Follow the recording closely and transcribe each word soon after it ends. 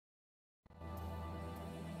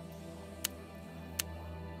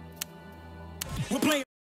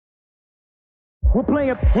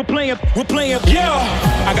Yeah,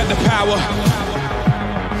 I got the power.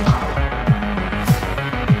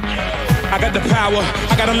 I got the power.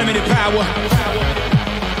 I got unlimited power.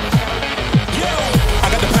 I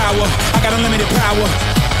got the power. I got unlimited power.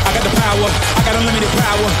 I got the power. I got unlimited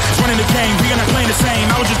power. It's running the game. We are not playing the same.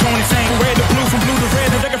 I was just going insane. From red to blue, from blue to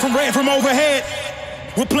red, the decking from red from overhead.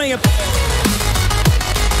 We're playing.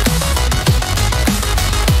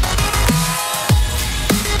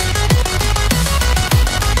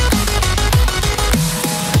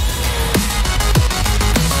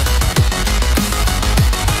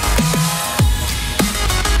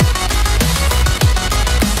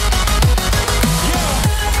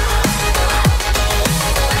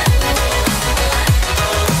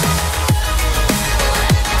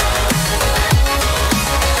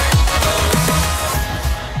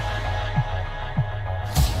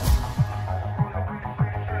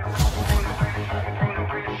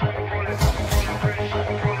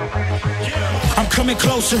 Coming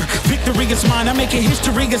closer, victory is mine. I'm making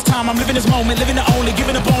history, it's time. I'm living this moment, living the only,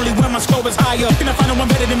 giving up only when my score is higher. You cannot find no one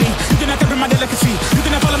better than me. You cannot copy my delicacy. You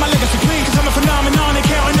cannot follow my legacy, please. Cause I'm a phenomenon and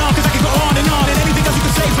carrying on. Cause I can go on. And anything else you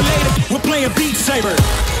can say for later. We're playing Beat Saber.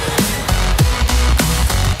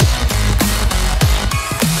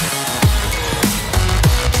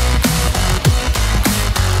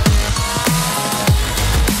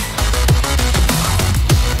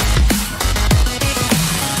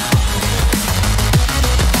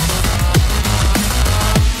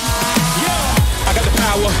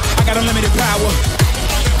 I got unlimited power.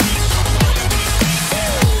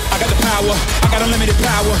 I got the power. I got unlimited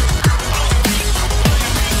power.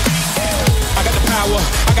 I got the power.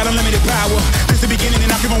 I got unlimited power. Since the beginning,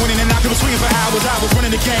 and I keep on winning, and I keep on swinging for hours. I was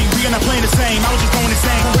running the game. We are not playing the same. I was just going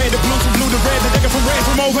insane. From red to blue, from blue to red, the decking from red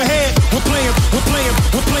from overhead. We're playing. We're playing.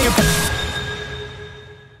 We're playing.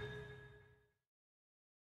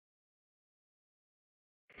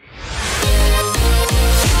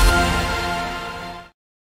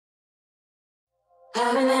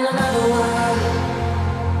 Having an